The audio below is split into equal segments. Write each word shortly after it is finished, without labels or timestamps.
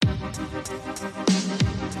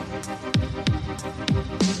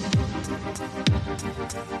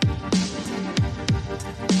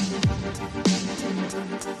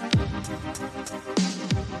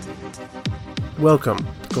Welcome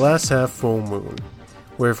to Glass Half Full Moon,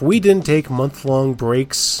 where if we didn't take month-long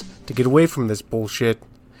breaks to get away from this bullshit,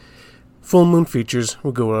 Full Moon features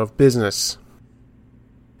would go out of business.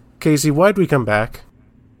 Casey, why'd we come back?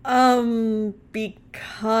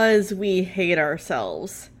 Because we hate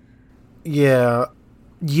ourselves. Yeah.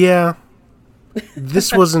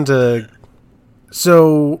 This wasn't a...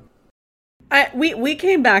 So... We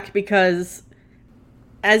came back because,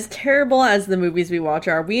 as terrible as the movies we watch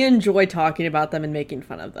are, we enjoy talking about them and making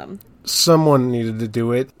fun of them. Someone needed to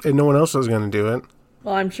do it, and no one else was going to do it.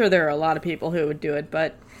 Well, I'm sure there are a lot of people who would do it,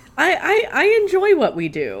 but I enjoy what we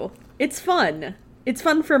do. It's fun. It's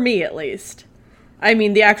fun for me, at least. I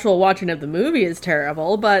mean, the actual watching of the movie is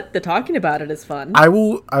terrible, but the talking about it is fun. I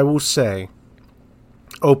will say,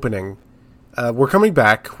 opening, we're coming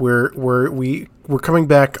back. We're coming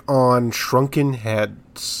back on Shrunken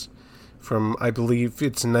Heads from, I believe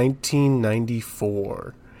it's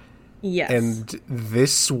 1994. Yes. And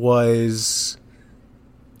this was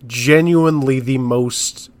genuinely the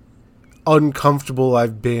most uncomfortable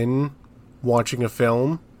I've been watching a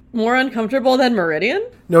film. More uncomfortable than Meridian?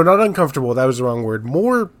 No, not uncomfortable. That was the wrong word.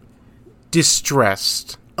 More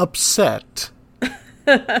distressed. Upset.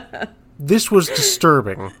 This was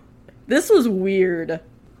disturbing. This was weird.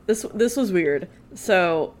 This was weird.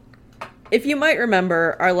 So, if you might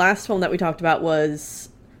remember, our last film that we talked about was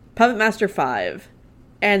Puppet Master 5.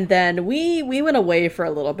 And then we went away for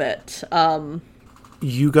a little bit.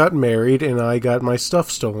 You got married and I got my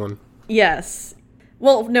stuff stolen. Yes.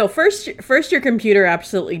 Well, no, first your computer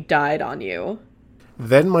absolutely died on you.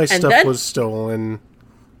 Then my stuff was stolen.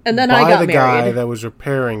 And then I got married. By the guy that was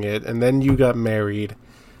repairing it. And then you got married.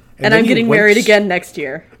 And I'm getting married again next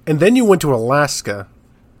year. And then you went to Alaska.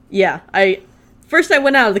 Yeah, First I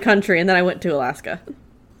went out of the country, and then I went to Alaska.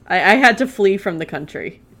 I had to flee from the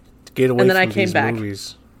country. To get away and then from I came these back.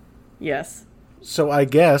 movies. Yes. So I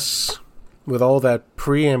guess, with all that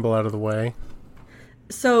preamble out of the way...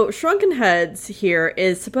 So, Shrunken Heads here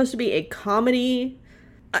is supposed to be a comedy,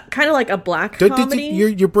 kind of like a black comedy.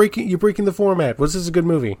 You're breaking the format. Was this a good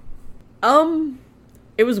movie?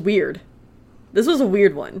 It was weird. This was a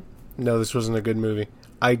weird one. No, this wasn't a good movie.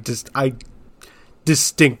 I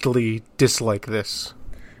distinctly dislike this.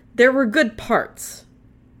 There were good parts.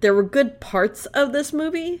 There were good parts of this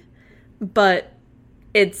movie, but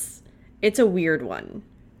it's a weird one.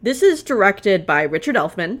 This is directed by Richard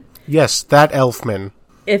Elfman. Yes, that Elfman.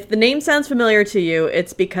 If the name sounds familiar to you,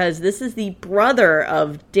 it's because this is the brother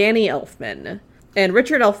of Danny Elfman. And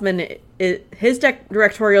Richard Elfman, his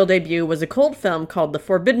directorial debut was a cult film called The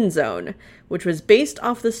Forbidden Zone, which was based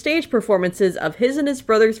off the stage performances of his and his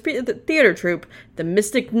brother's theater troupe, the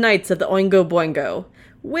Mystic Knights of the Oingo Boingo,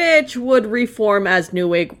 which would reform as new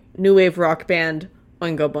wave rock band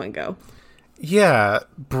Oingo Boingo. Yeah,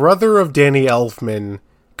 brother of Danny Elfman,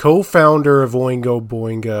 co-founder of Oingo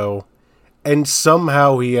Boingo, and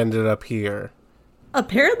somehow he ended up here.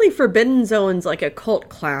 Apparently Forbidden Zone's like a cult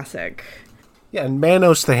classic. Yeah, and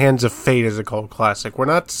Manos the Hands of Fate is a cult classic. We're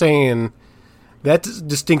not saying... That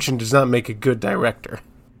distinction does not make a good director.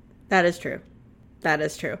 That is true. That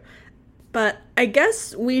is true. But I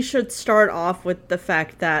guess we should start off with the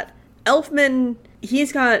fact that Elfman,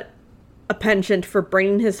 he's got a penchant for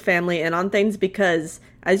bringing his family in on things because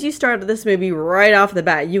as you started this movie right off the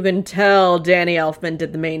bat, you can tell Danny Elfman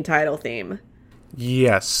did the main title theme.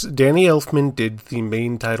 Yes, Danny Elfman did the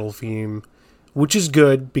main title theme, which is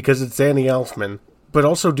good because it's Danny Elfman. But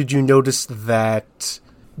also, did you notice that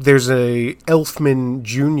there's a Elfman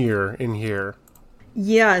Jr. in here?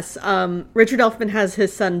 Yes, Richard Elfman has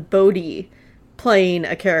his son Bodhi playing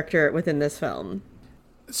a character within this film.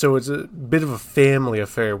 So it's a bit of a family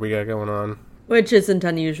affair we got going on. Which isn't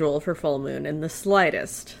unusual for Full Moon in the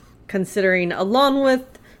slightest. Considering, along with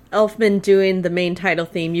Elfman doing the main title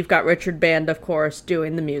theme, you've got Richard Band, of course,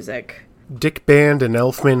 doing the music. Dick Band and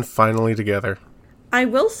Elfman finally together. I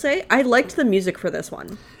will say, I liked the music for this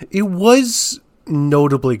one. It was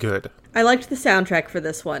notably good. I liked the soundtrack for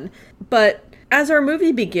this one. But as our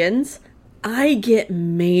movie begins, I get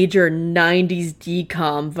major 90s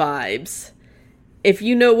DCOM vibes. If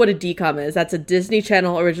you know what a DCOM is, that's a Disney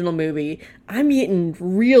Channel original movie. I'm getting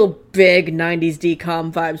real big 90s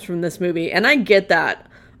DCOM vibes from this movie, and I get that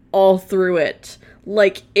all through it.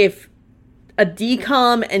 Like if a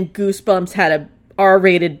DCOM and Goosebumps had a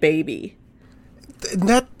R-rated baby.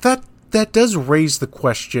 That does raise the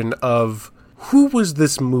question of who was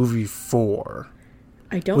this movie for?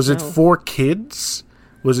 I don't know. Was it for kids?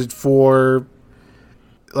 Was it for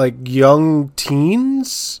like young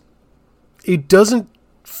teens? It doesn't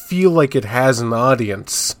feel like it has an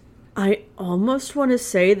audience. I almost want to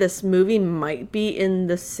say this movie might be in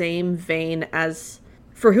the same vein as,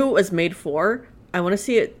 for who it was made for, I want to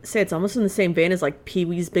say it's almost in the same vein as like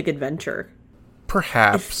Pee-wee's Big Adventure.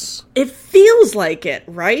 Perhaps. It feels like it,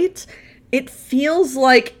 right? It feels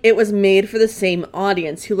like it was made for the same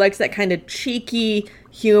audience who likes that kind of cheeky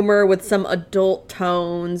humor with some adult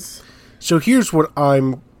tones. So here's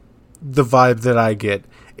the vibe that I get.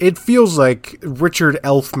 It feels like Richard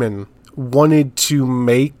Elfman wanted to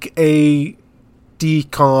make a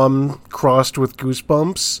DCOM crossed with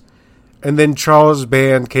Goosebumps, and then Charles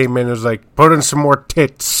Band came in and was like, put in some more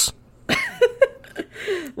tits.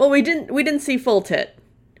 Well, we didn't see full tit.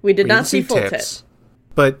 We did not see full tit.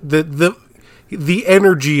 But the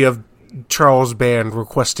energy of Charles Band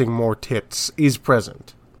requesting more tits is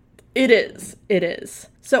present. It is.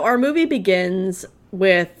 So our movie begins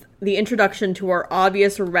with the introduction to our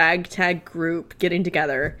obvious ragtag group getting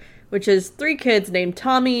together, which is 3 kids named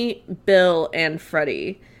Tommy, Bill, and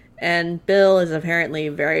Freddie. And Bill is apparently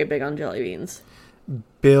very big on jelly beans.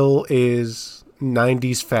 Bill is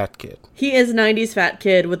 90s fat kid. He is 90s fat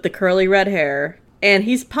kid with the curly red hair. And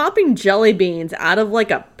he's popping jelly beans out of like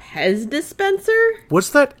a Pez dispenser?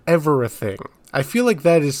 Was that ever a thing? I feel like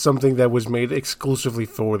that is something that was made exclusively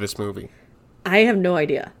for this movie. I have no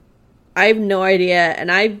idea.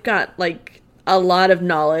 And I've got like a lot of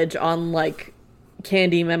knowledge on like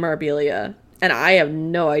candy memorabilia, and I have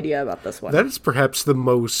no idea about this one. That is perhaps the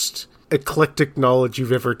most eclectic knowledge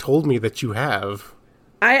you've ever told me that you have.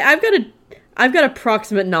 I've got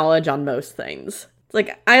approximate knowledge on most things. It's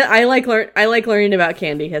like I like learning about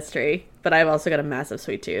candy history, but I've also got a massive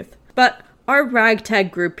sweet tooth. But our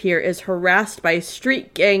ragtag group here is harassed by a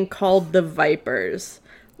street gang called the Vipers,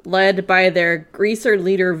 led by their greaser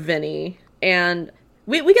leader Vinny. And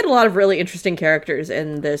we get a lot of really interesting characters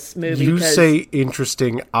in this movie. You say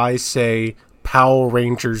interesting, I say Power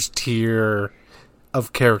Rangers tier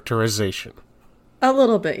of characterization. A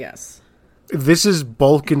little bit, yes. This is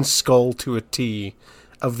Bulk and Skull to a T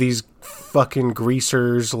of these fucking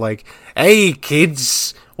greasers like, hey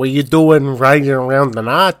kids, what you doing riding around the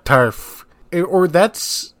night turf? Or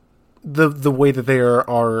that's the way that they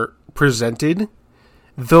are presented.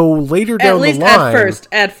 Though later down the line...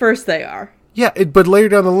 At first they are. Yeah, but later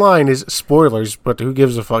down the line is spoilers, but who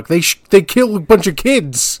gives a fuck? They kill a bunch of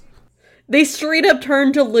kids. They straight up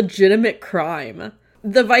turn to legitimate crime.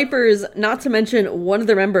 The Vipers, not to mention one of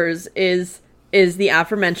their members, is the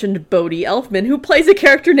aforementioned Bodie Elfman, who plays a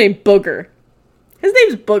character named Booger. His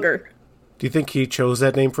name's Booger. Do you think he chose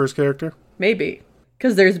that name for his character? Maybe.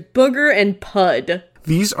 Because there's Booger and Pud.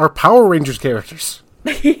 These are Power Rangers characters.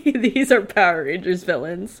 These are Power Rangers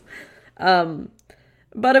villains.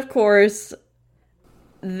 But of course,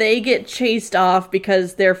 they get chased off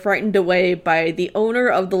because they're frightened away by the owner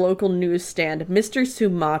of the local newsstand, Mr.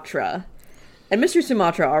 Sumatra. And Mr.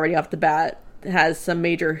 Sumatra, already off the bat, has some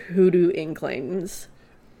major hoodoo inklings.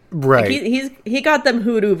 Right. Like he got them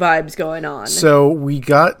hoodoo vibes going on. So we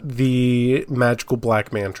got the magical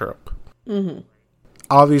black man trope. Mm-hmm.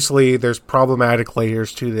 Obviously, there's problematic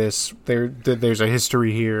layers to this. There's a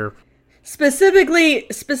history here. Specifically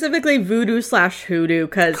voodoo/hoodoo,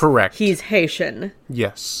 because he's Haitian.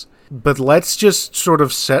 Yes. But let's just sort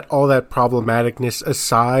of set all that problematicness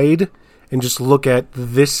aside and just look at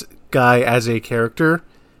this guy as a character,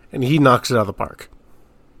 and he knocks it out of the park.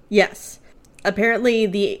 Yes. Apparently,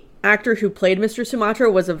 the actor who played Mr.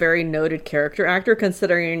 Sumatra was a very noted character actor,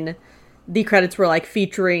 considering the credits were like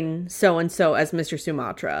featuring so-and-so as Mr.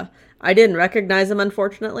 Sumatra. I didn't recognize him,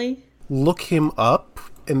 unfortunately. Look him up,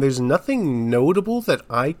 and there's nothing notable that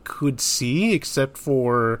I could see except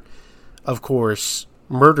for, of course,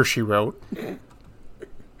 Murder, She Wrote.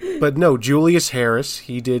 But no, Julius Harris,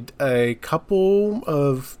 he did a couple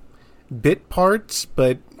of bit parts,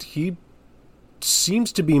 but he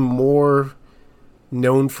seems to be more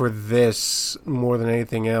known for this more than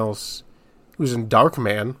anything else. He was in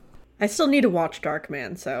Darkman. I still need to watch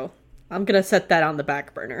Darkman, so I'm going to set that on the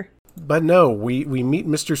back burner. But no, we meet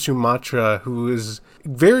Mr. Sumatra, who is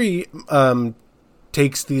very,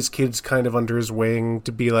 takes these kids kind of under his wing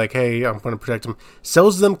to be like, hey, I'm going to protect them.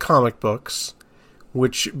 Sells them comic books,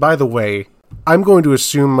 which, by the way, I'm going to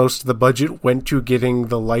assume most of the budget went to getting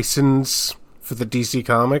the license for the DC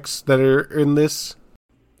comics that are in this.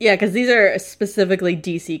 Yeah, because these are specifically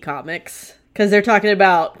DC comics. Because they're talking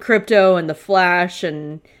about Crypto and The Flash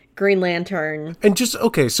and Green Lantern. And just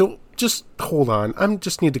hold on. I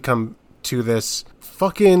just need to come to this.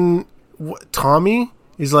 Fucking Tommy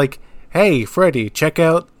is like, hey, Freddy, check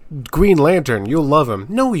out Green Lantern. You'll love him.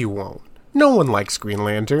 No, you won't. No one likes Green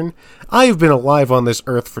Lantern. I've been alive on this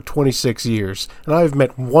earth for 26 years, and I've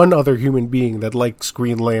met one other human being that likes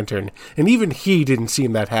Green Lantern, and even he didn't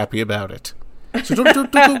seem that happy about it. So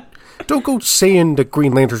don't go saying that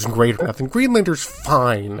Green Lantern's great or nothing. Green Lantern's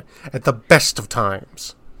fine at the best of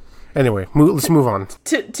times. Anyway, let's move on.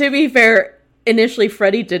 To be fair, initially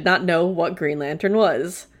Freddy did not know what Green Lantern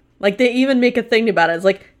was. Like, they even make a thing about it. It's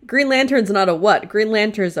like, Green Lantern's not a what, Green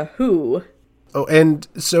Lantern's a who. Oh, and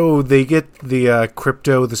so they get the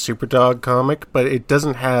Crypto the Superdog comic, but it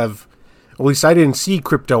doesn't have... At least I didn't see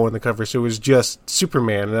Crypto on the cover, so it was just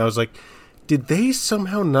Superman. And I was like, did they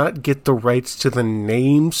somehow not get the rights to the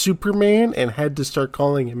name Superman and had to start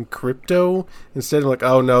calling him Crypto? Instead of like,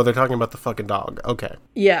 oh no, they're talking about the fucking dog. Okay.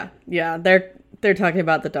 Yeah, they're talking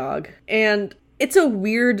about the dog. And it's a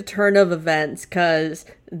weird turn of events, because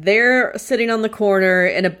they're sitting on the corner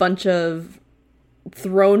in a bunch of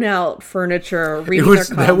thrown out furniture, reading their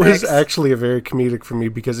comics. That was actually a very comedic for me,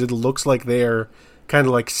 because it looks like they're kind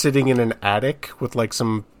of like sitting in an attic with like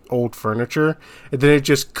some old furniture, and then it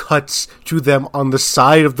just cuts to them on the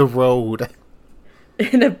side of the road.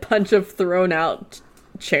 In a bunch of thrown out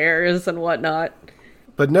chairs and whatnot.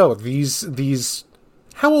 But no, these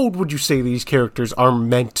how old would you say these characters are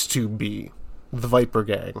meant to be? The Viper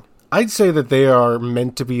Gang. I'd say that they are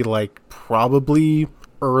meant to be like probably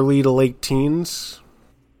early to late teens.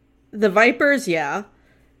 The Vipers, yeah.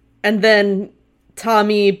 And then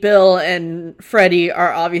Tommy, Bill, and Freddy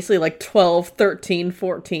are obviously like 12, 13,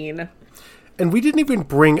 14. And we didn't even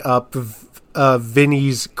bring up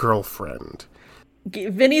Vinny's girlfriend.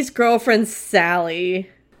 Vinny's girlfriend, Sally.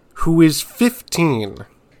 Who is 15.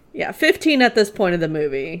 Yeah, 15 at this point of the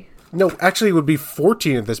movie. No, actually it would be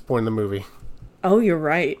 14 at this point in the movie. Oh, you're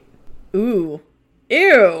right. Ooh.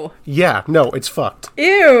 Ew. Yeah, no, it's fucked.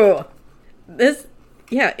 Ew.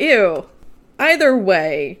 Ew. Either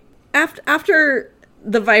way, after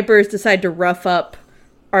the Vipers decide to rough up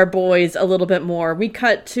our boys a little bit more, we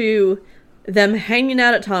cut to them hanging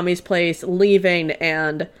out at Tommy's place, leaving,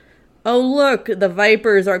 and oh look, the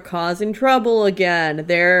Vipers are causing trouble again.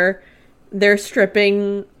 They're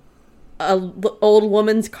stripping a old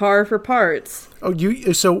woman's car for parts. Oh,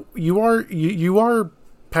 you are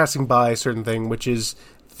passing by a certain thing, which is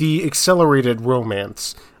the accelerated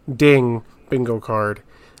romance. Ding, bingo card.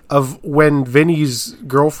 Of when Vinny's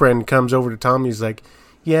girlfriend comes over to Tommy's like,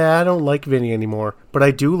 yeah, I don't like Vinny anymore, but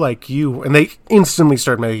I do like you. And they instantly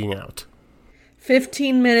start making out.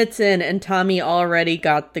 15 minutes in, and Tommy already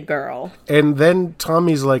got the girl. And then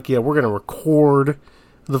Tommy's like, yeah, we're going to record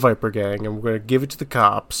the Viper Gang, and we're going to give it to the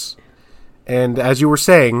cops. And as you were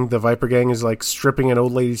saying, the Viper Gang is like stripping an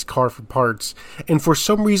old lady's car for parts, and for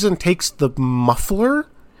some reason takes the muffler,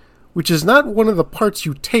 which is not one of the parts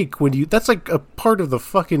you take when you... That's like a part of the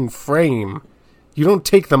fucking frame. You don't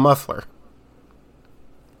take the muffler.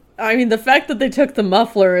 I mean, the fact that they took the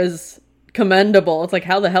muffler is commendable. It's like,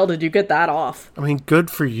 how the hell did you get that off? I mean, good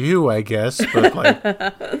for you, I guess, but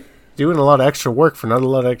like doing a lot of extra work for not a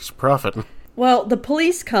lot of extra profit. Well, the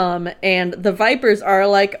police come, and the Vipers are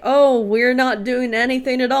like, oh, we're not doing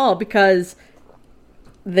anything at all, because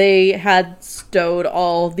they had stowed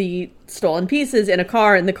all the stolen pieces in a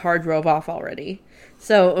car, and the car drove off already.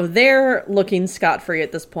 So they're looking scot-free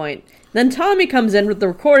at this point. Then Tommy comes in with the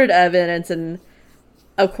recorded evidence, and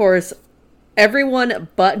of course, everyone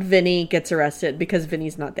but Vinny gets arrested because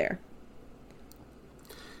Vinny's not there.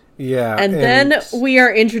 Yeah. And then we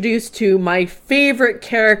are introduced to my favorite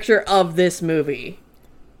character of this movie.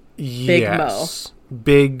 Big Mo.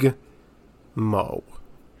 Big Mo.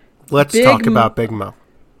 Let's talk about Big Mo.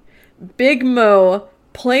 Big Mo,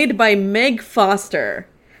 played by Meg Foster,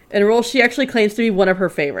 in a role she actually claims to be one of her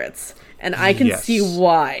favorites. And I can see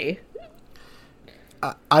why.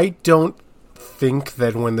 I don't think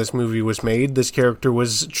that when this movie was made, this character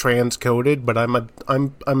was transcoded, but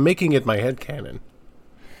I'm making it my headcanon.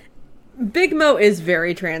 Big Mo is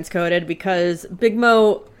very transcoded because Big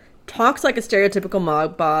Mo talks like a stereotypical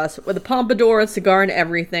mob boss with a pompadour, a cigar, and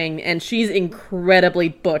everything, and she's incredibly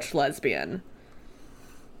butch lesbian.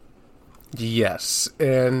 Yes,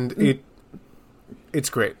 and it's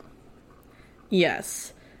great.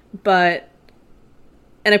 Yes, but...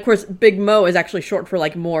 And of course, Big Mo is actually short for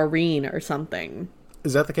like Maureen or something.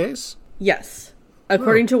 Is that the case? Yes.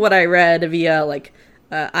 According to what I read via like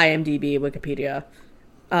IMDb, Wikipedia,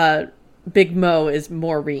 Big Mo is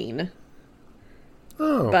Maureen.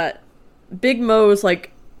 Oh. But Big Mo's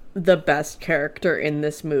like the best character in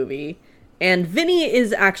this movie. And Vinny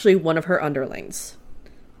is actually one of her underlings.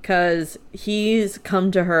 Because he's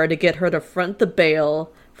come to her to get her to front the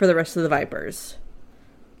bail for the rest of the Vipers.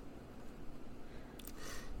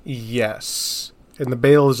 Yes. And the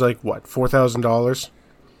bail is like, what, $4,000?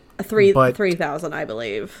 3,000, I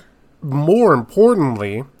believe. More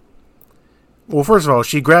importantly, well, first of all,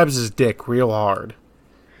 she grabs his dick real hard.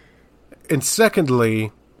 And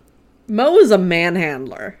secondly... Mo is a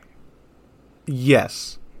manhandler.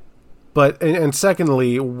 Yes. But, and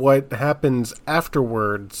secondly, what happens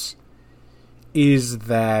afterwards is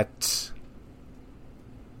that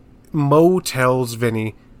Mo tells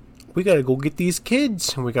Vinny, we gotta go get these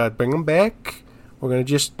kids, and we gotta bring them back. We're gonna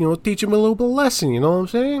just, teach them a little bit of lesson, you know what I'm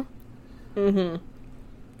saying? Mm-hmm.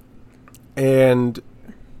 And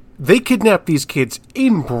they kidnap these kids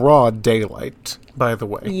in broad daylight, by the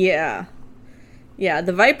way. Yeah. Yeah,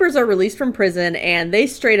 the Vipers are released from prison, and they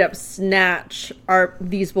straight up snatch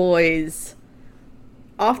these boys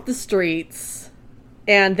off the streets,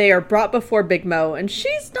 and they are brought before Big Mo, and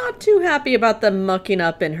she's not too happy about them mucking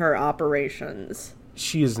up in her operations.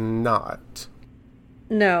 She is not.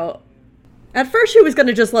 No. At first she was going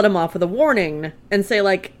to just let him off with a warning and say,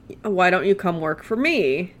 like, why don't you come work for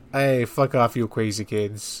me? Hey, fuck off, you crazy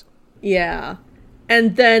kids. Yeah.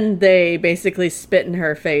 And then they basically spit in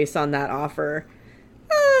her face on that offer.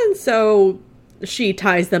 And so she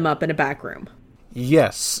ties them up in a back room.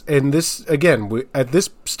 Yes. And this, again, at this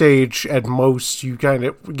stage, at most, you kind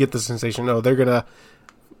of get the sensation, they're going to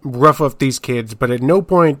rough up these kids, but at no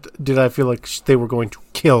point did I feel like they were going to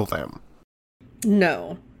kill them.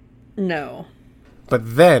 No.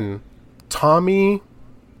 But then, Tommy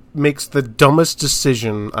makes the dumbest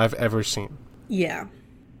decision I've ever seen. Yeah.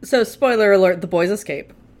 So, spoiler alert, the boys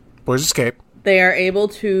escape. Boys escape. They are able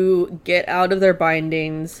to get out of their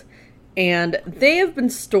bindings, and they have been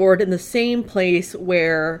stored in the same place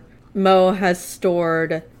where Mo has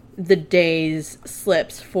stored the day's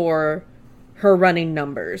slips for her running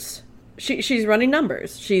numbers. She's running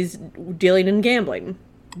numbers. She's dealing in gambling.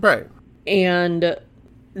 Right. And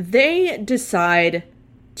they decide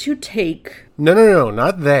to take... No,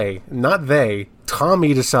 not they.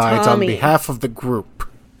 Tommy decides on behalf of the group.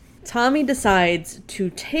 Tommy decides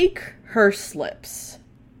to take her slips.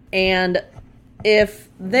 And if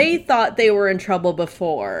they thought they were in trouble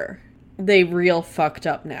before, they real fucked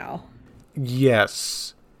up now.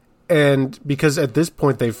 Yes. And because at this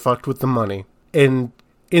point they've fucked with the money. And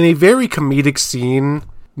in a very comedic scene,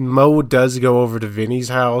 Mo does go over to Vinny's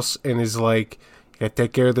house and is like, you gotta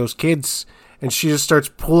take care of those kids. And she just starts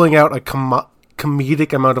pulling out a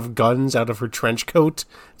comedic amount of guns out of her trench coat.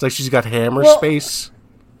 It's like she's got hammer space.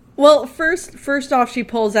 Well, first off, she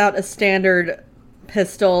pulls out a standard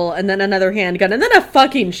pistol, and then another handgun, and then a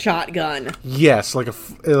fucking shotgun. Yes,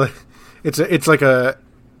 it's like a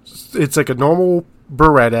normal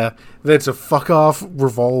Beretta, then it's a fuck off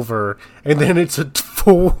revolver, and then it's a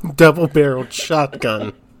full double barreled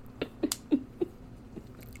shotgun.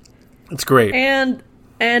 It's great. And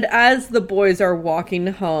as the boys are walking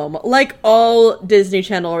home, like all Disney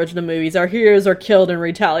Channel original movies, our heroes are killed in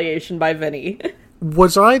retaliation by Vinny.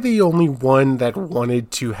 Was I the only one that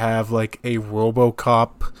wanted to have, like, a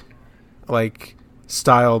RoboCop, like,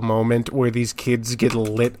 style moment where these kids get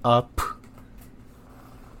lit up?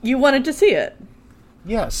 You wanted to see it?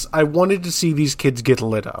 Yes, I wanted to see these kids get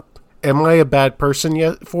lit up. Am I a bad person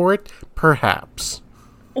yet for it? Perhaps.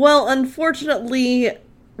 Well, unfortunately,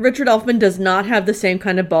 Richard Elfman does not have the same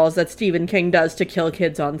kind of balls that Stephen King does to kill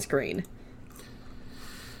kids on screen.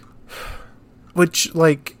 Which,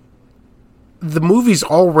 like... The movie's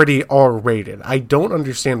already R-rated. I don't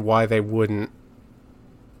understand why they wouldn't.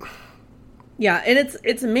 Yeah, and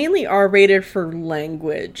it's mainly R-rated for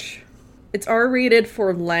language. It's R-rated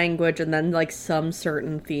for language and then, like, some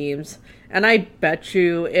certain themes. And I bet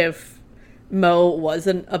you if Mo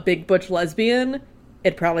wasn't a big butch lesbian,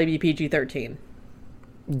 it'd probably be PG-13.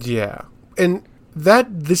 Yeah. And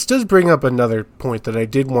this does bring up another point that I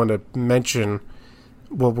did want to mention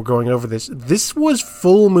while we're going over this. This was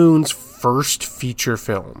Full Moon's first feature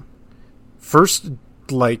film. First,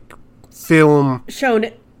 like, film... Shown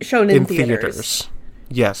in theaters.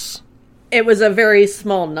 Yes. It was a very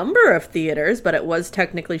small number of theaters, but it was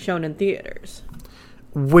technically shown in theaters.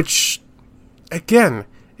 Which, again,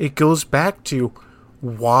 it goes back to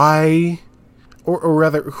why, or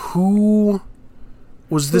rather, who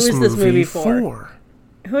was this movie for?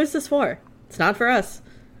 Who is this for? It's not for us.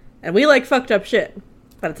 And we like fucked up shit,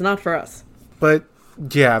 but it's not for us. But,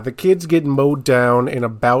 yeah, the kids get mowed down in a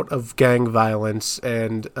bout of gang violence,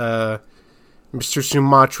 and Mr.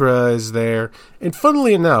 Sumatra is there. And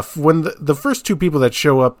funnily enough, when the first two people that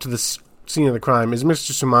show up to the scene of the crime is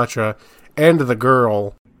Mr. Sumatra and the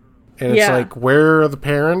girl, and it's like, where are the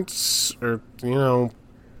parents? Or,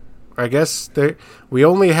 I guess we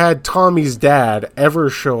only had Tommy's dad ever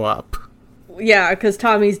show up. yeah, because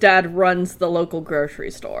Tommy's dad runs the local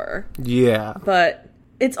grocery store. Yeah. But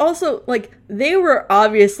it's also, like, they were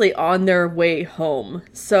obviously on their way home.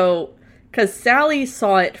 So, because Sally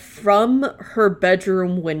saw it from her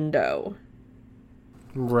bedroom window.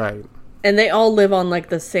 Right. And they all live on, like,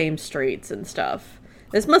 the same streets and stuff.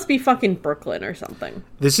 This must be fucking Brooklyn or something.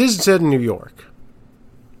 This is set in New York.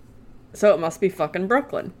 So it must be fucking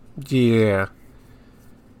Brooklyn. Yeah.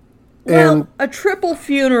 Well, And a triple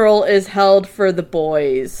funeral is held for the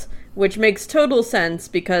boys, which makes total sense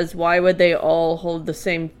because why would they all hold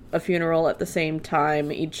a funeral at the same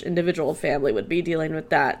time? Each individual family would be dealing with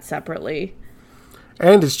that separately.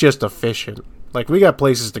 And it's just efficient. Like, we got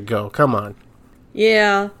places to go. Come on.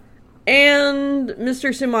 Yeah. And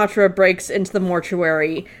Mr. Sumatra breaks into the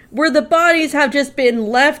mortuary, where the bodies have just been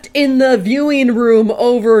left in the viewing room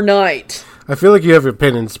overnight. I feel like you have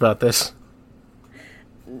opinions about this.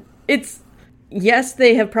 Yes,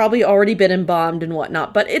 they have probably already been embalmed and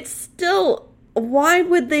whatnot, but it's still, why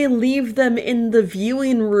would they leave them in the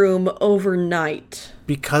viewing room overnight?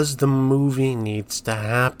 Because the movie needs to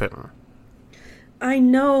happen. I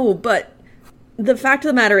know, but the fact of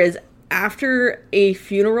the matter is, after a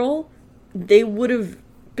funeral, they would have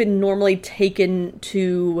been normally taken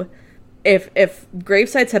to, if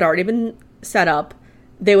gravesites had already been set up,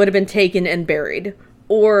 they would have been taken and buried,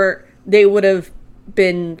 or they would have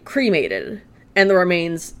been cremated and the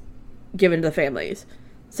remains given to the families.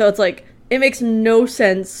 So it's like, it makes no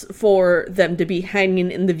sense for them to be hanging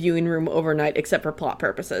in the viewing room overnight except for plot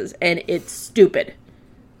purposes, and it's stupid.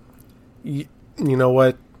 You know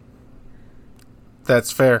what?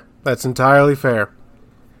 That's fair. That's entirely fair.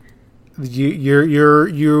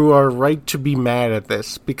 You are right to be mad at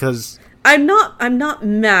this because I'm not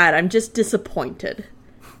mad. I'm just disappointed.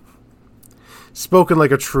 Spoken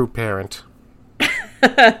like a true parent.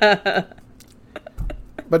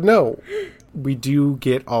 But no, we do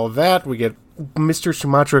get all that. We get Mr.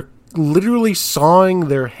 Sumatra literally sawing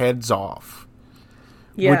their heads off.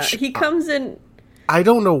 Yeah, which he comes in. I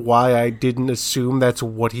don't know why I didn't assume that's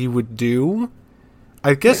what he would do.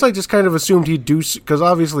 I guess I just kind of assumed he'd do, because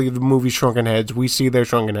obviously the movie Shrunken Heads, we see their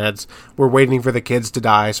shrunken heads. We're waiting for the kids to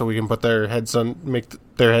die so we can put their heads on, make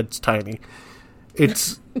their heads tiny.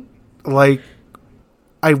 It's like,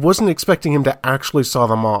 I wasn't expecting him to actually saw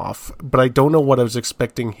them off, but I don't know what I was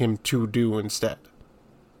expecting him to do instead.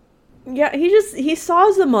 Yeah, he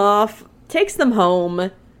saws them off, takes them home,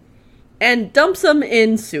 and dumps them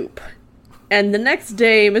in soup. And the next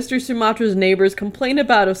day, Mr. Sumatra's neighbors complain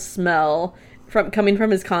about a smell coming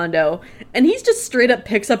from his condo, and he's just straight up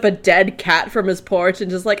picks up a dead cat from his porch and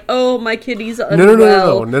just like, oh, my kitty's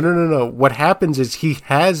unwell. No. What happens is he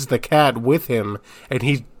has the cat with him,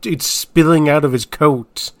 and it's spilling out of his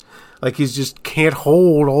coat. Like, he's just can't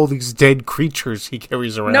hold all these dead creatures he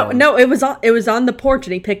carries around. No, it was on the porch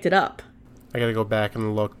and he picked it up. I gotta go back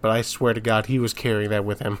and look, but I swear to God, he was carrying that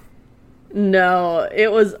with him. No,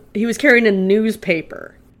 he was carrying a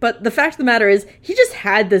newspaper. But the fact of the matter is, he just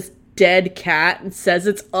had this dead cat and says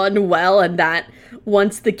it's unwell and that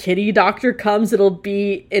once the kitty doctor comes, it'll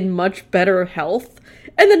be in much better health.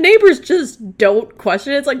 And the neighbors just don't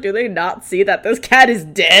question it. It's like, do they not see that this cat is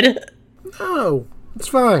dead? No, it's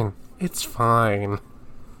fine. It's fine.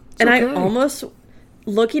 It's and okay. I almost,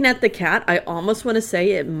 looking at the cat, I almost want to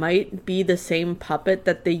say it might be the same puppet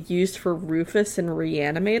that they used for Rufus in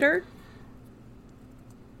Reanimator.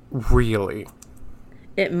 Really?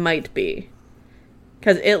 It might be.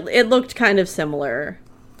 Because it looked kind of similar.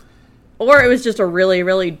 Or it was just a really,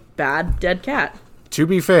 really bad dead cat. To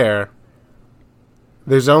be fair,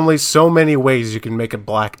 there's only so many ways you can make a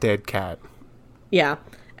black dead cat. Yeah.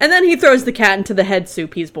 And then he throws the cat into the head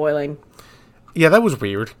soup he's boiling. Yeah, that was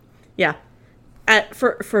weird. Yeah.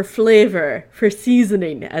 For flavor, for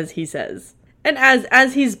seasoning, as he says. And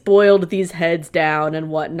as he's boiled these heads down and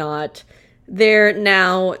whatnot, they're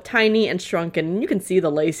now tiny and shrunken. You can see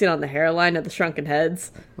the lacing on the hairline of the shrunken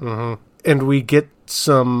heads. Mm-hmm. And we get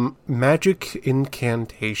some magic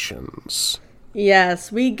incantations.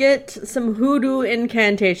 Yes, we get some hoodoo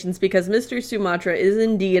incantations because Mr. Sumatra is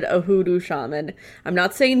indeed a hoodoo shaman. I'm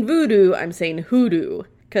not saying voodoo, I'm saying hoodoo.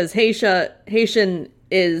 Because Haitian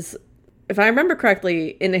is, if I remember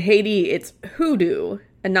correctly, in Haiti it's hoodoo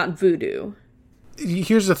and not voodoo.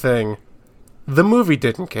 Here's the thing. The movie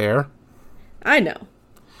didn't care. I know.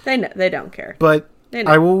 They don't care. But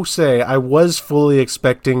I will say, I was fully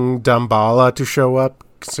expecting Damballa to show up,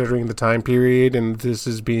 considering the time period, and this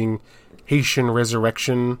is being Haitian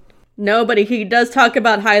resurrection. No, but he does talk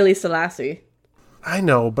about Haile Selassie. I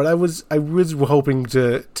know, but I was hoping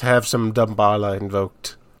to have some Damballa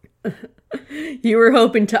invoked. You were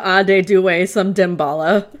hoping to Ade Due some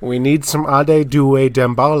Dembala. We need some Ade Due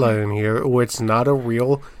Dembala in here, or it's not a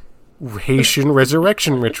real Haitian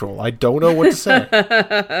resurrection ritual. I don't know what to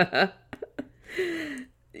say.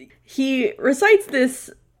 He recites this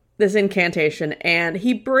incantation, and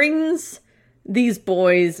he brings these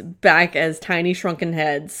boys back as tiny shrunken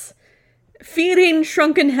heads, feeding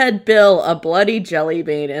Shrunken Head Bill a bloody jelly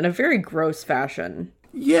bean in a very gross fashion.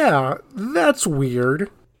 Yeah, that's weird.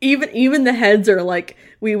 Even the heads are like,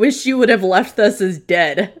 we wish you would have left us as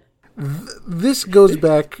dead. This goes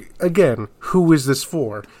back, again, who is this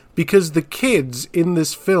for? Because the kids in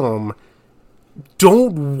this film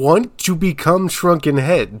don't want to become shrunken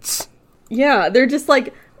heads. Yeah, they're just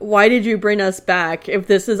like, why did you bring us back? If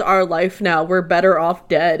this is our life now, we're better off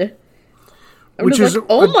dead. Which is like,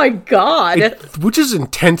 oh my god. Which is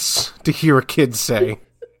intense to hear a kid say.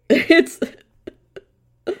 It's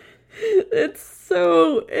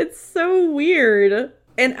so weird.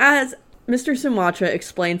 And as Mr. Sumatra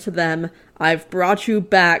explained to them, I've brought you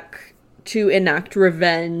back to enact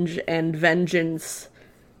revenge and vengeance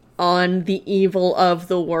on the evil of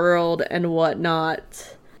the world and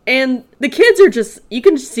whatnot. And the kids are just, you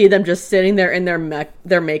can see them just sitting there in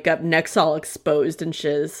their makeup, necks all exposed and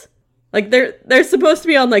shiz. Like, they're supposed to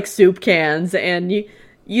be on, like, soup cans, and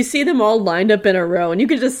you see them all lined up in a row, and you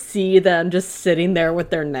can just see them just sitting there with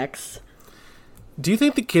their necks. Do you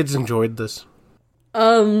think the kids enjoyed this?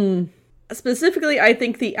 Specifically, I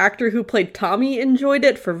think the actor who played Tommy enjoyed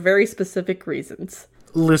it for very specific reasons.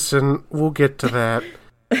 Listen, we'll get to that.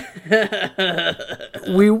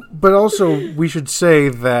 But also, we should say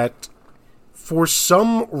that for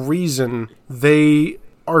some reason, they're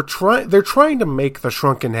trying to make the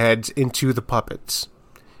Shrunken Heads into the puppets,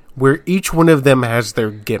 where each one of them has their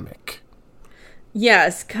gimmick.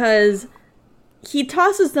 Yes, because he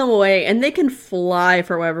tosses them away, and they can fly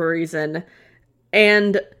for whatever reason,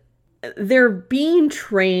 and they're being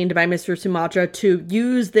trained by Mr. Sumatra to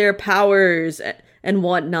use their powers and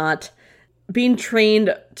whatnot, being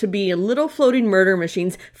trained to be little floating murder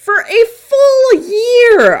machines for a full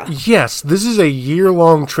year! Yes, this is a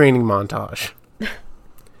year-long training montage.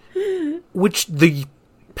 Which the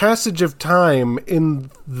passage of time in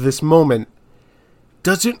this moment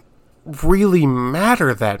doesn't really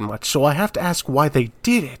matter that much, so I have to ask why they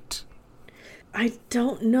did it. I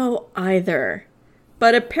don't know either.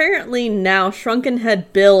 But apparently now Shrunken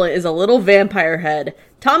Head Bill is a little vampire head,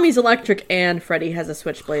 Tommy's electric, and Freddy has a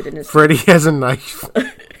switchblade in his Freddy has a knife.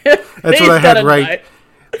 That's what I had right.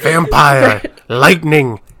 Knife. Vampire,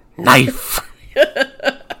 lightning, knife.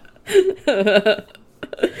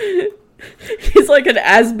 He's like an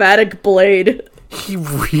asthmatic blade. He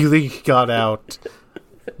really got out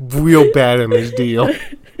real bad in this deal.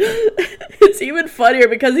 It's even funnier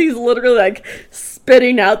because he's literally like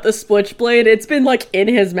spitting out the switchblade. It's been like in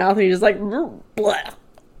his mouth and he's just like blah.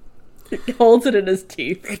 He holds it in his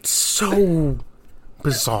teeth. It's so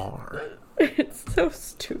bizarre. It's so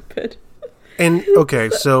stupid. And okay,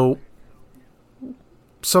 so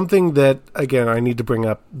something that again I need to bring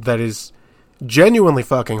up that is genuinely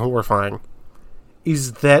fucking horrifying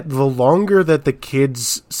is that the longer that the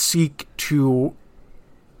kids seek to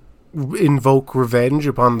invoke revenge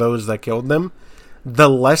upon those that killed them, the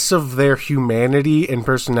less of their humanity and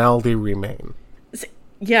personality remain.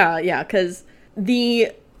 Yeah, because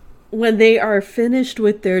when they are finished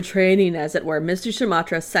with their training, as it were, Mr.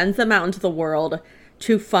 Sumatra sends them out into the world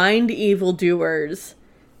to find evildoers,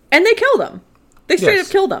 and they kill them. They straight up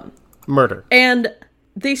kill them. Murder. And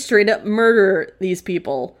they straight up murder these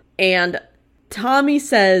people. And Tommy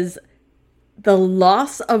says the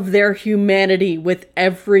loss of their humanity with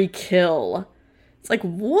every kill. It's like,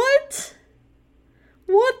 what?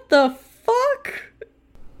 What the fuck?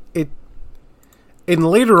 And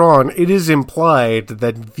later on, it is implied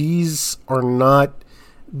that these are not...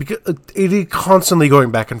 because it is constantly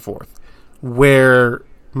going back and forth. Where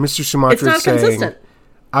Mr. Sumatra is saying... consistent.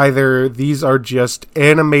 Either these are just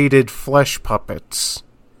animated flesh puppets,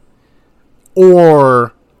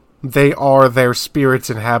 or they are their spirits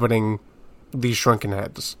inhabiting these shrunken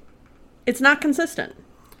heads. It's not consistent.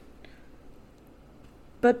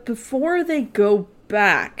 But before they go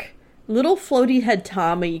back, little floaty head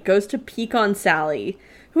Tommy goes to peek on Sally,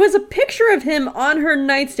 who has a picture of him on her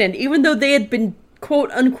nightstand, even though they had been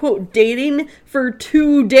quote-unquote dating for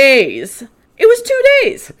 2 days. It was 2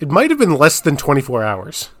 days. It might have been less than 24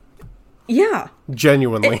 hours. Yeah.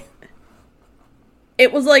 Genuinely.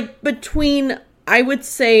 It was like between, I would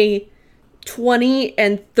say, 20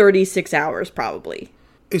 and 36 hours, probably.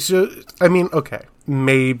 I mean, okay.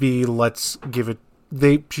 Maybe let's give it...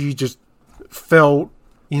 She just felt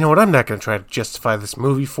You know what? I'm not going to try to justify this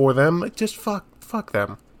movie for them. Just fuck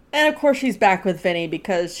them. And of course she's back with Vinny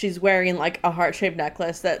because she's wearing like a heart-shaped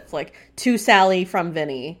necklace that's like to Sally from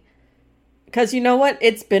Vinny. Because you know what?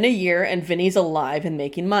 It's been a year and Vinny's alive and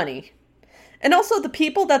making money. And also the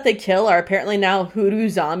people that they kill are apparently now hoodoo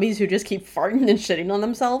zombies who just keep farting and shitting on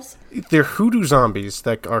themselves. They're hoodoo zombies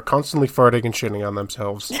that are constantly farting and shitting on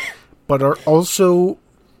themselves, but are also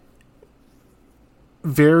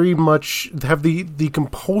very much have the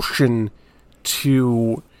compulsion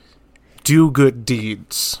to do good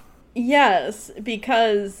deeds. Yes,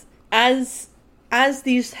 because as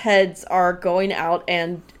these heads are going out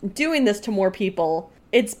and doing this to more people,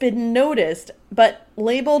 it's been noticed, but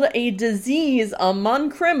labeled a disease among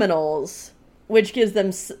criminals, which gives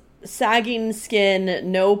them sagging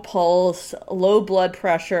skin, no pulse, low blood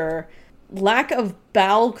pressure, lack of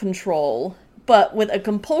bowel control, but with a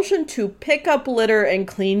compulsion to pick up litter and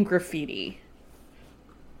clean graffiti.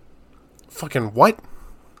 Fucking what?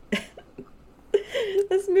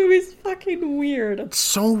 This movie's fucking weird. It's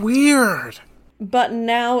so weird. But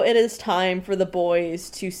now it is time for the boys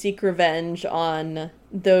to seek revenge on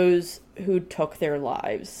those who took their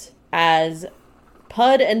lives, as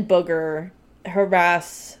Pud and Booger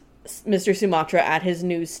harass Mr. Sumatra at his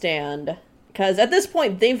newsstand. Because at this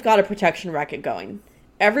point, they've got a protection racket going.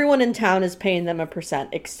 Everyone in town is paying them 1%,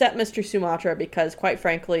 except Mr. Sumatra, because, quite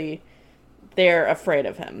frankly, they're afraid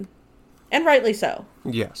of him. And rightly so.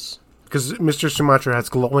 Yes. Because Mr. Sumatra has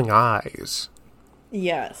glowing eyes.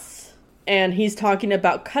 Yes. And he's talking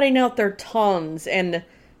about cutting out their tongues and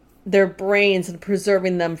their brains and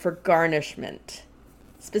preserving them for garnishment.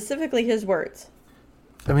 Specifically his words.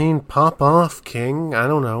 I mean, pop off, King. I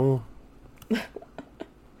don't know.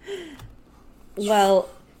 Well,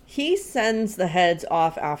 he sends the heads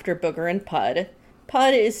off after Booger and Pud.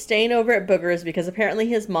 Pud is staying over at Booger's because apparently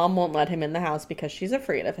his mom won't let him in the house because she's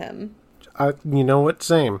afraid of him. You know what?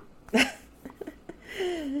 Same.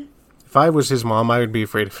 If I was his mom, I would be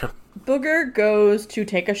afraid of him. Booger goes to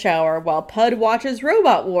take a shower while Pud watches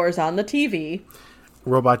Robot Wars on the TV.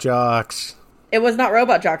 Robot Jocks. It was not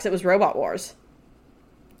Robot Jocks, it was Robot Wars.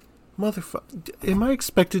 Motherfucker. Am I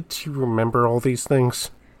expected to remember all these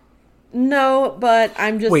things? No, but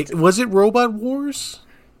I'm just... Wait, was it Robot Wars?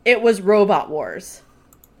 It was Robot Wars.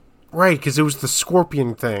 Right, because it was the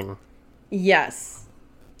scorpion thing. Yes.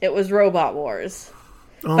 It was Robot Wars.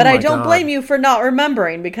 Oh but I my don't God. blame you for not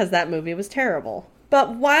remembering because that movie was terrible.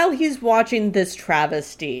 But while he's watching this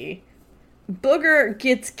travesty, Booger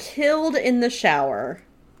gets killed in the shower,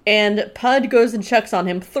 and Pud goes and checks on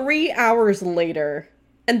him 3 hours later.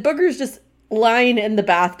 And Booger's just lying in the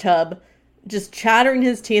bathtub, just chattering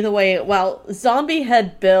his teeth away, while Zombie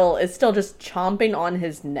Head Bill is still just chomping on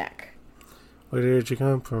his neck. Where did you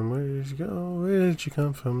come from? Where did you go? Where did you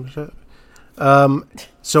come from?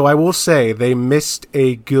 So I will say, they missed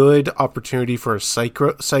a good opportunity for a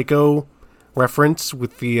psycho reference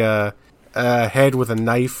with the head with a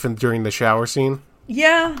knife during the shower scene.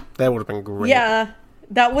 Yeah. That would have been great. Yeah,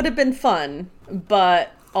 that would have been fun,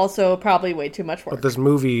 but also probably way too much work. But this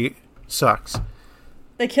movie sucks.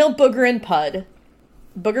 They kill Booger and Pud.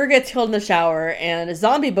 Booger gets killed in the shower, and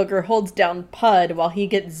Zombie Booger holds down Pud while he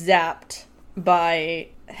gets zapped by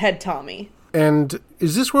Head Tommy. And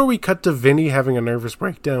is this where we cut to Vinny having a nervous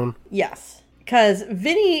breakdown? Yes. Because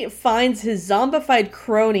Vinny finds his zombified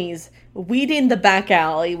cronies weeding the back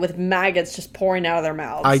alley with maggots just pouring out of their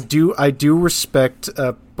mouths. I do respect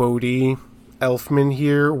Bodie Elfman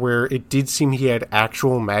here, where it did seem he had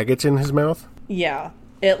actual maggots in his mouth. Yeah,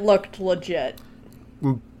 it looked legit.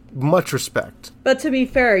 Much respect. But to be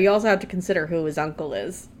fair, you also have to consider who his uncle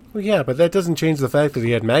is. Well, yeah, but that doesn't change the fact that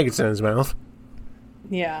he had maggots in his mouth.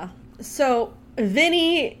 Yeah. So,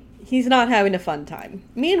 Vinny, he's not having a fun time.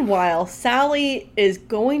 Meanwhile, Sally is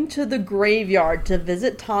going to the graveyard to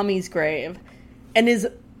visit Tommy's grave and is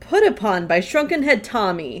put upon by Shrunken Head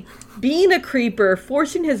Tommy, being a creeper,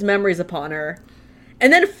 forcing his memories upon her,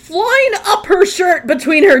 and then flying up her shirt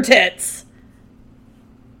between her tits.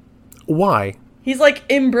 Why? He's like,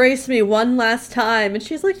 embrace me one last time. And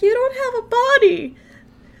she's like, you don't have a body.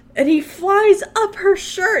 And he flies up her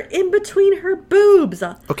shirt in between her boobs.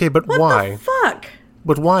 Okay, but what why? What the fuck?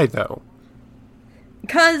 But why, though?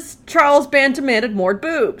 Because Charles Band demanded more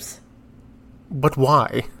boobs. But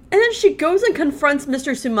why? And then she goes and confronts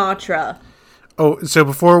Mr. Sumatra. Oh, so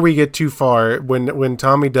before we get too far, when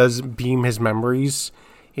Tommy does beam his memories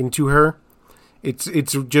into her, it's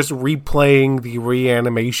just replaying the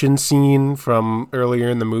reanimation scene from earlier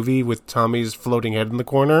in the movie with Tommy's floating head in the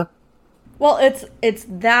corner. Well, it's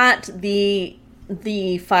that, the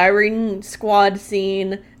firing squad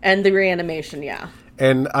scene, and the reanimation, yeah.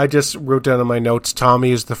 And I just wrote down in my notes,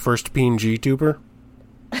 Tommy is the first PNG tuber.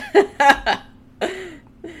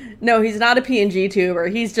 No, he's not a PNG tuber.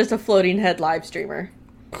 He's just a floating head live streamer.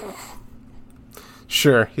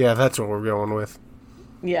 Sure, yeah, that's what we're going with.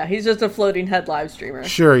 Yeah, he's just a floating head live streamer.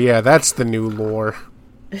 Sure, yeah, that's the new lore.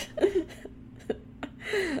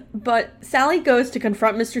 But Sally goes to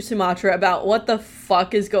confront Mr. Sumatra about what the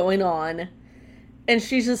fuck is going on. And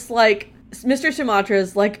she's just like, Mr. Sumatra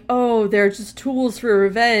is like, oh, they're just tools for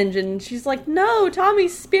revenge. And she's like, no,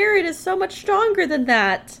 Tommy's spirit is so much stronger than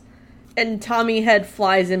that. And Tommy head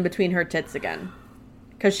flies in between her tits again.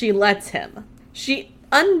 Because she lets him. She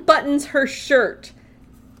unbuttons her shirt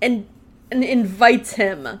and invites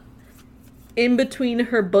him in between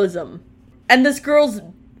her bosom. And this girl's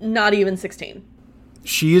not even 16.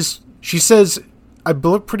 She says, I'm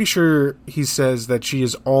pretty sure he says that she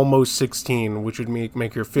is almost 16, which would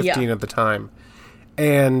make her 15 at the time.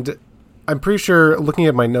 And I'm pretty sure, looking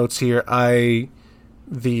at my notes here, the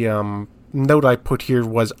note I put here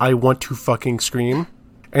was, I want to fucking scream.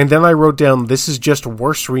 And then I wrote down, this is just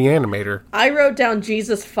worse Reanimator. I wrote down,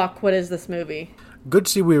 Jesus fuck, what is this movie? Good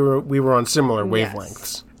to see we were on similar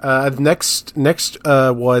wavelengths. Yes. Next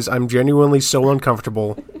was, I'm genuinely so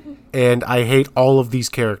uncomfortable, and I hate all of these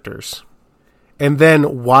characters. And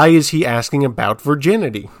then, why is he asking about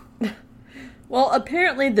virginity? Well,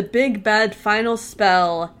 apparently the big bad final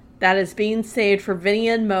spell that is being saved for Vinny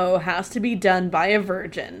and Mo has to be done by a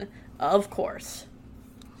virgin. Of course.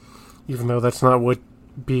 Even though that's not what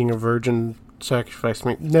being a virgin sacrifice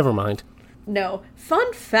means. Never mind. No.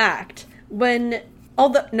 Fun fact, he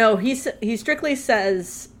strictly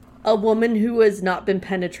says a woman who has not been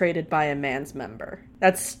penetrated by a man's member.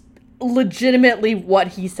 That's legitimately what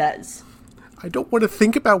he says. I don't want to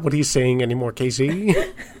think about what he's saying anymore, Casey.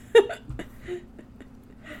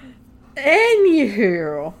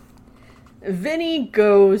 Anywho, Vinny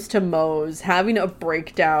goes to Moe's having a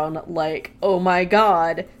breakdown like, oh my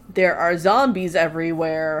god, there are zombies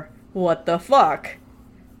everywhere. What the fuck?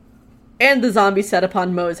 And the zombies set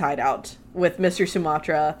upon Moe's hideout with Mr.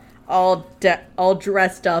 Sumatra all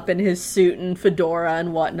dressed up in his suit and fedora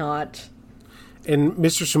and whatnot. And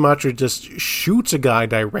Mr. Sumatra just shoots a guy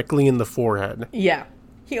directly in the forehead. Yeah.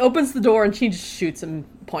 He opens the door and she just shoots him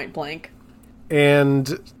point blank.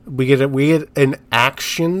 And we get an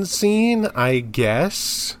action scene, I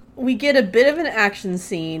guess. We get a bit of an action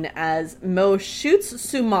scene as Mo shoots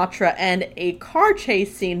Sumatra and a car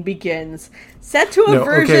chase scene begins. Set to a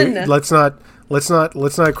version. Okay, let's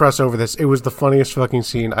not cross over this. It was the funniest fucking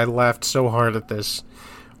scene. I laughed so hard at this.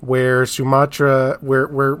 Where Sumatra,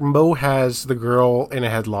 where Mo has the girl in a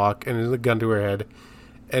headlock and a gun to her head,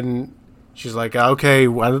 and she's like, okay,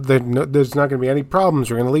 there's not going to be any problems,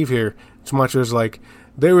 we're going to leave here. Sumatra's like,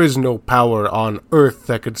 there is no power on Earth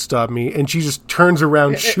that could stop me, and she just turns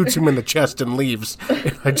around, shoots him in the chest, and leaves.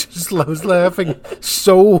 And I was laughing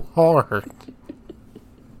so hard.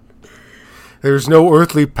 There's no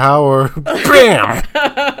earthly power. BAM!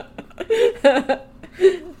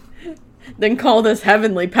 Then call this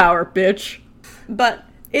heavenly power, bitch. But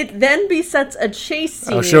it then besets a chase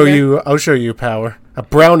scene. I'll show you power. A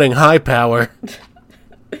Browning high power.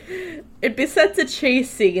 It besets a chase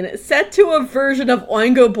scene set to a version of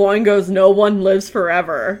Oingo Boingo's No One Lives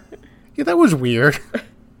Forever. Yeah, that was weird.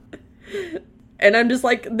 And I'm just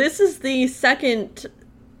like, this is the second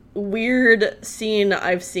weird scene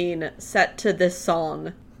I've seen set to this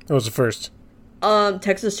song. What was the first?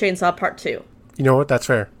 Texas Chainsaw Part 2. You know what? That's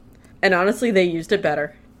fair. And honestly, they used it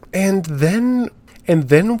better. And then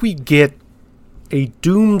we get a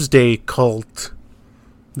doomsday cult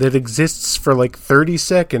that exists for like 30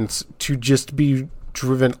 seconds to just be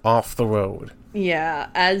driven off the road. Yeah,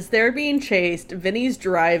 as they're being chased, Vinny's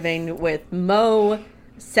driving with Mo,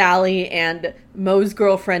 Sally, and Mo's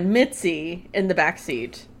girlfriend Mitzi in the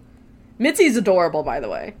backseat. Mitzi's adorable, by the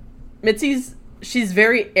way. She's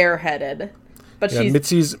very airheaded. But yeah,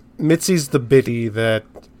 Mitzi's the biddy that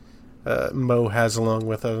Mo has along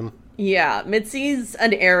with him. Yeah, Mitzi's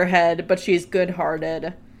an airhead, but she's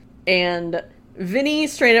good-hearted. And Vinny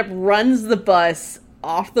straight up runs the bus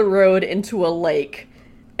off the road into a lake.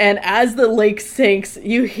 And as the lake sinks,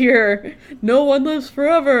 you hear, "No one lives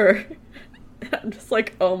forever." I'm just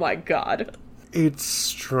like, oh my god. It's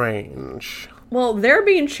strange. Well, they're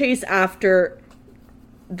being chased by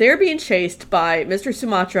Mr.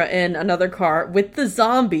 Sumatra in another car with the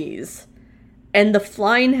zombies. And the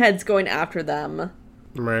flying head's going after them.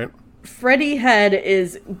 Right. Freddy Head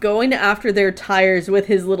is going after their tires with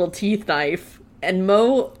his little teeth knife. And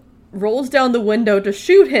Mo rolls down the window to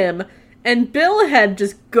shoot him. And Bill Head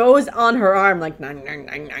just goes on her arm like, nang, nang,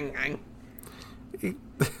 nang, nang, nang.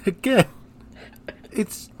 Again,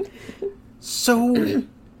 It's so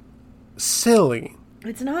silly.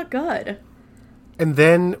 It's not good. And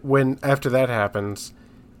then, after that happens,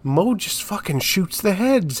 Mo just fucking shoots the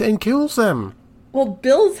heads and kills them. Well,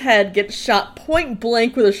 Bill's head gets shot point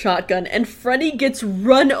blank with a shotgun, and Freddy gets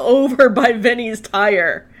run over by Vinny's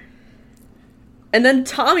tire. And then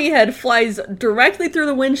Tommy head flies directly through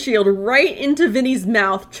the windshield right into Vinny's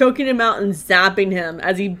mouth, choking him out and zapping him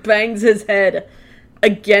as he bangs his head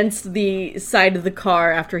against the side of the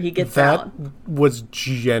car after he gets out. That was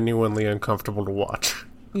genuinely uncomfortable to watch.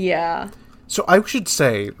 Yeah. So I should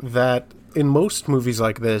say that in most movies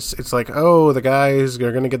like this, it's like, oh, the guys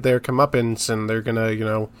are going to get their comeuppance and they're going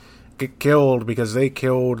to, get killed because they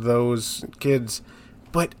killed those kids.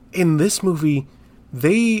 But in this movie,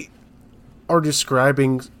 they are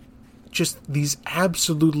describing just these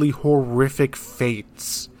absolutely horrific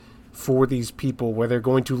fates for these people where they're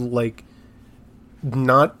going to,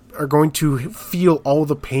 are going to feel all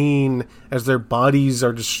the pain as their bodies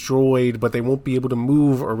are destroyed, but they won't be able to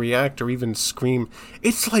move or react or even scream.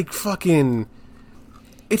 It's like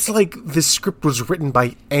this script was written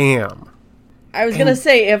by Aaaaaand. I was going to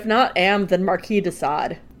say, if not Aaaaaand, then Marquis de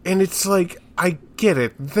Sade. And it's like, I get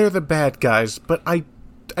it, they're the bad guys, but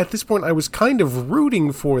at this point I was kind of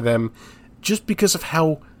rooting for them just because of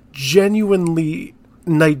how genuinely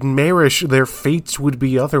nightmarish their fates would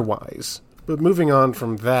be otherwise. But moving on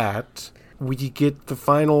from that, we get the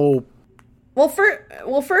final... Well,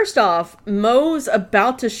 first off, Mo's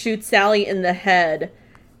about to shoot Sally in the head,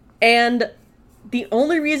 and the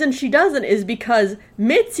only reason she doesn't is because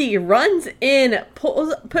Mitzi runs in,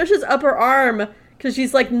 pushes up her arm, because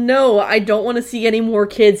she's like, no, I don't want to see any more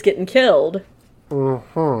kids getting killed.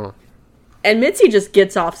 Uh-huh. And Mitzi just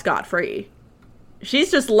gets off scot-free.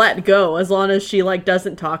 She's just let go as long as she,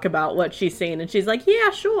 doesn't talk about what she's seen, and she's like, yeah,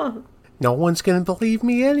 sure. No one's gonna believe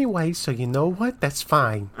me anyway, so you know what? That's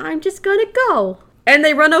fine. I'm just gonna go. And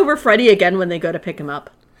they run over Freddy again when they go to pick him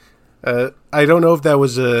up. I don't know if that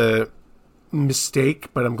was a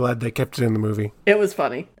mistake, but I'm glad they kept it in the movie. It was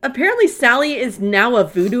funny. Apparently Sally is now a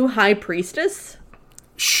voodoo high priestess.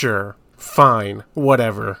 Sure. Fine.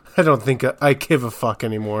 Whatever. I don't think I give a fuck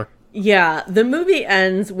anymore. Yeah, the movie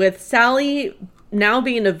ends with Sally now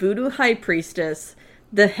being a voodoo high priestess.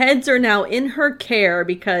 The heads are now in her care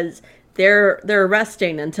because they're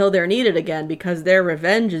resting until they're needed again because their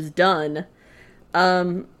revenge is done.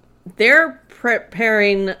 They're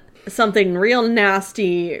preparing something real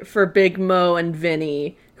nasty for Big Mo and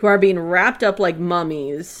Vinny, who are being wrapped up like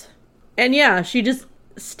mummies. And yeah, she just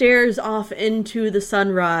stares off into the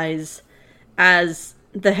sunrise as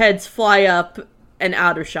the heads fly up and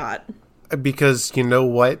out of shot. Because you know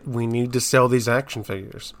what? We need to sell these action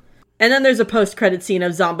figures. And then there's a post-credit scene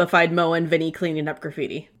of zombified Mo and Vinny cleaning up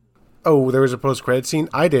graffiti. Oh, there was a post-credit scene?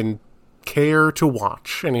 I didn't care to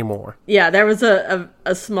watch anymore. Yeah, there was a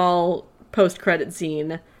small post-credit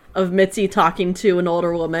scene of Mitzi talking to an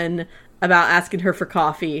older woman about asking her for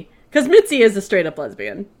coffee. Because Mitzi is a straight-up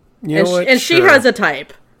lesbian. You know what? And sure. She has a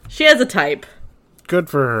type. She has a type. Good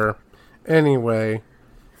for her. Anyway,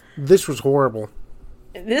 this was horrible.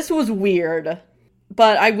 This was weird.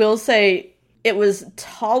 But I will say it was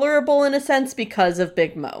tolerable in a sense because of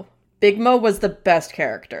Big Mo. Big Mo was the best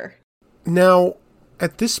character. Now,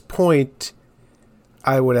 at this point,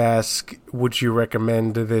 I would ask, would you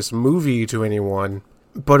recommend this movie to anyone?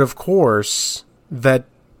 But of course, that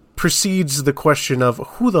precedes the question of,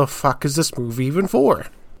 who the fuck is this movie even for?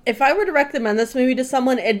 If I were to recommend this movie to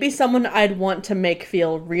someone, it'd be someone I'd want to make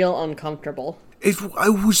feel real uncomfortable. I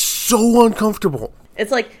was so uncomfortable.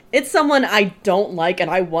 It's someone I don't like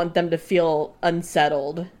and I want them to feel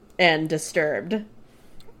unsettled and disturbed.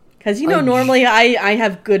 Because, normally I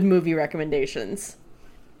have good movie recommendations.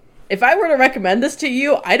 If I were to recommend this to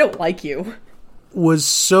you, I don't like you.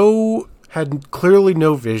 Had clearly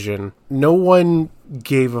no vision. No one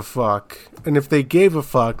gave a fuck. And if they gave a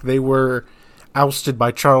fuck, they were ousted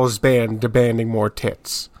by Charles Band demanding more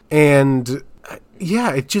tits. And,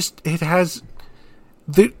 yeah, this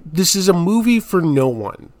is a movie for no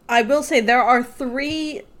one. I will say there are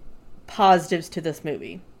 3 positives to this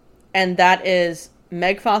movie. And that is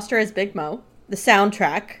Meg Foster as Big Mo, the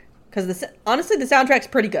soundtrack, because honestly the soundtrack's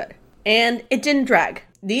pretty good, and it didn't drag.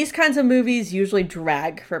 These kinds of movies usually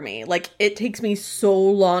drag for me. It takes me so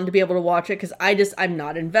long to be able to watch it because I'm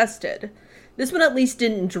not invested. This one at least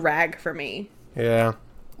didn't drag for me. Yeah.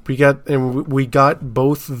 We got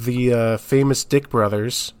both the famous Dick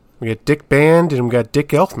brothers. We got Dick Band and we got Dick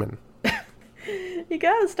Elfman. You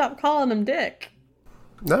gotta stop calling him Dick.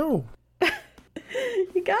 No.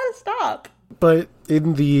 You gotta stop. But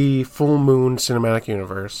in the Full Moon cinematic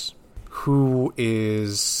universe, who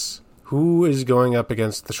Who is going up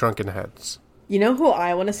against the Shrunken Heads? You know who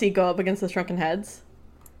I want to see go up against the Shrunken Heads?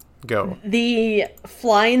 Go. The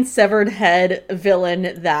flying severed head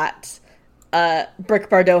villain that Brick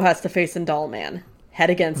Bardot has to face in Doll Man. Head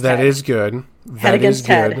against That head. is good. Head against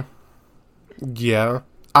head. Yeah.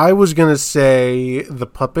 I was going to say the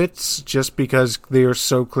puppets, just because they are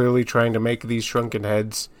so clearly trying to make these Shrunken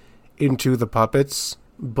Heads into the puppets.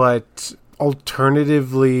 But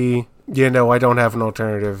alternatively, I don't have an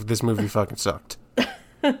alternative. This movie fucking sucked.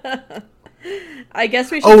 I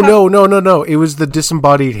guess we should No. It was the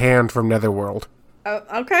disembodied hand from Netherworld. Oh,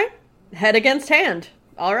 okay. Head against hand.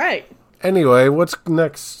 All right. Anyway, what's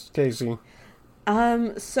next, Casey?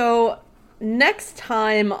 So next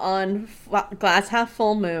time on Glass Half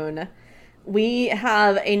Full Moon, we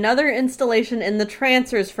have another installation in the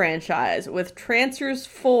Trancers franchise with Trancers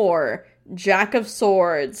 4, Jack of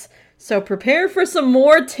Swords. So prepare for some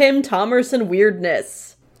more Tim Thomerson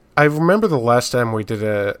weirdness. I remember the last time we did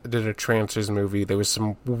a Trancers movie, there was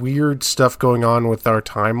some weird stuff going on with our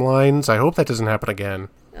timelines. I hope that doesn't happen again.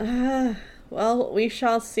 Well, we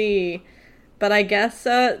shall see. But I guess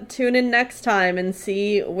tune in next time and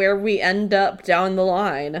see where we end up down the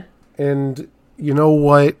line. And you know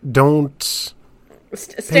what? Don't...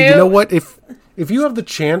 Stay you know what? If you have the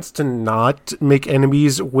chance to not make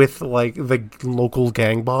enemies with, like, the local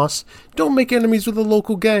gang boss, don't make enemies with the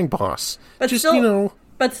local gang boss. But just, still,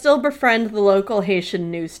 But still befriend the local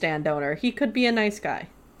Haitian newsstand owner. He could be a nice guy.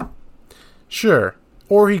 Sure.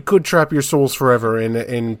 Or he could trap your souls forever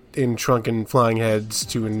in shrunken flying heads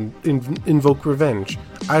to invoke revenge.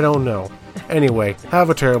 I don't know. Anyway, have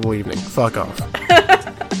a terrible evening. Fuck off.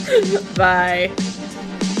 Bye.